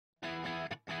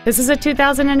This is a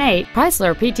 2008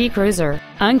 Chrysler PT Cruiser.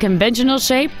 Unconventional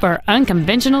shape for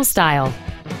unconventional style.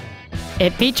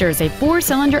 It features a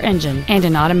 4-cylinder engine and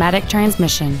an automatic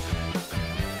transmission.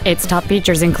 Its top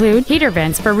features include heater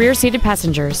vents for rear-seated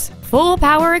passengers, full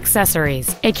power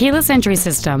accessories, a keyless entry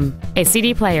system, a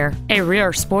CD player, a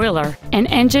rear spoiler, an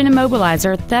engine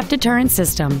immobilizer theft deterrent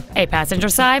system, a passenger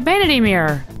side vanity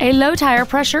mirror, a low tire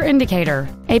pressure indicator,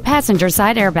 a passenger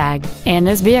side airbag, and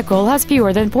this vehicle has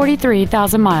fewer than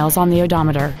 43,000 miles on the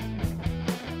odometer.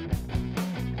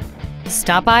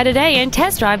 Stop by today and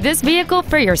test drive this vehicle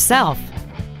for yourself.